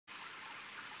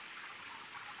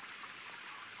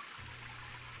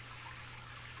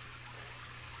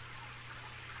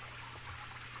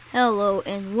Hello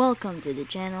and welcome to the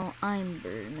channel. I'm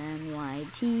Birdman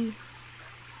YT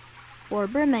for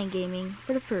Birdman Gaming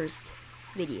for the first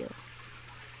video.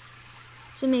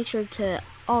 So make sure to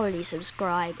already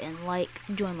subscribe and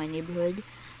join my neighborhood.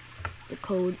 The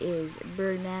code is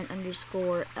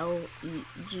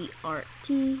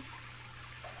Birdman_LEGRT.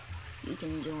 You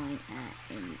can join at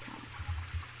any time.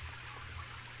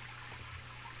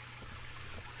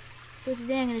 So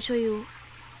today I'm going to show you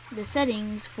the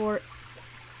settings for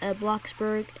a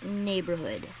Bloxburg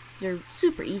neighborhood. They're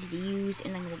super easy to use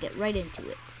and I'm going to get right into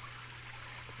it.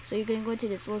 So you're going to go to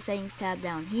this little settings tab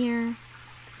down here,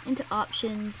 into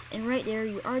options, and right there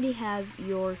you already have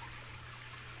your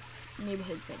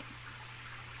neighborhood settings.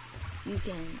 You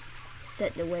can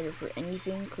set the weather for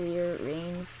anything: clear,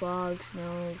 rain, fog,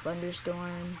 snow,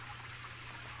 thunderstorm.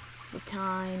 The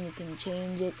time, you can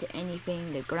change it to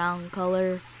anything. The ground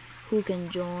color, who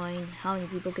can join, how many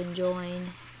people can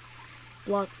join.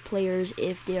 Block players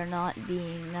if they are not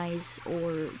being nice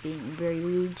or being very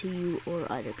rude to you or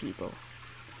other people.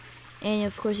 And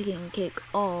of course you can click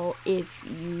all if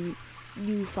you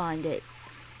find that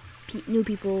new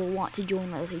people want to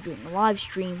join, let's say during a live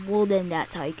stream. Well, then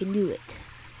that's how you can do it.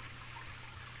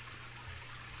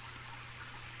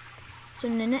 So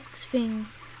the next thing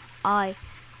I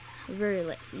very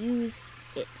like to use,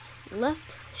 it's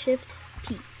left shift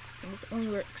P, and this only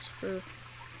works for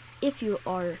if you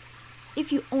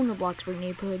own a Bloxburg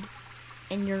neighborhood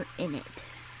and you're in it.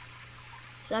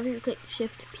 So after you click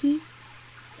shift P,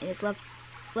 and it's left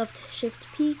shift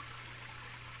P,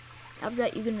 after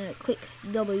that you're gonna click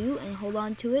W and hold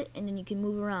on to it, and then you can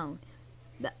move around.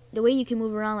 But the way you can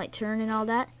move around, like turn and all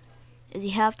that, is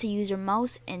you have to use your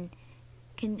mouse and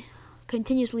can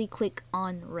continuously click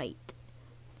on right.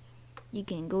 You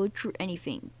can go through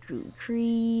anything, through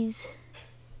trees,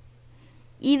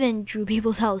 even through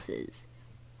people's houses,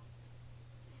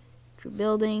 through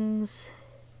buildings.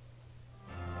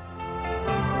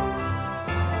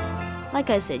 Like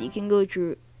I said, you can go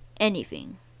through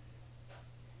anything.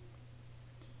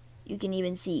 You can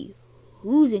even see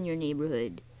who's in your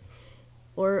neighborhood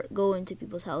or go into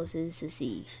people's houses to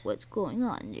see what's going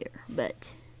on there. But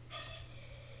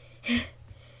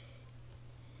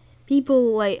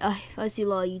people, I see a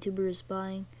lot of YouTubers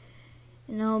spying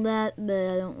and all that, but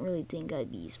I don't really think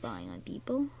I'd be spying on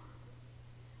people.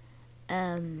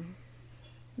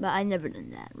 But I never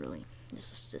done that, really,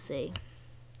 just to say.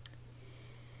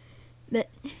 But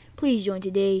please join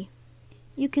today.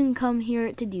 You can come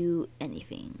here to do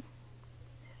anything.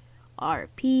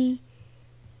 RP,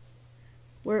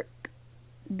 work,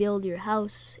 build your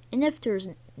house, and if there's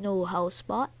no house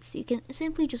spots, you can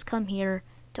simply just come here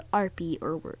to RP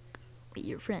or work with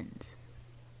your friends.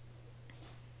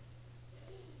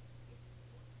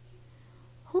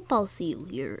 Hope I'll see you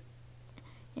here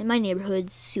in my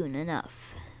neighborhood soon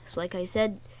enough. So like I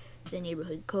said, the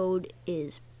neighborhood code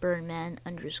is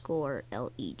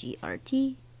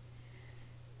Birdman_LEGRT.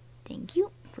 Thank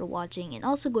you for watching, and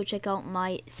also go check out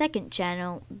my second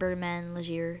channel, Birdman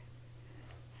Leisure,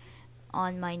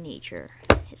 on my nature.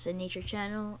 It's a nature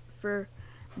channel for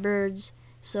birds,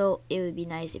 so it would be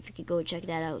nice if you could go check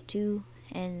that out too,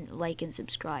 and like and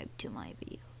subscribe to my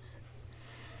videos.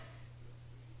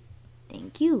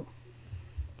 Thank you.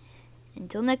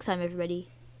 Until next time, everybody,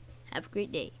 have a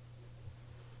great day.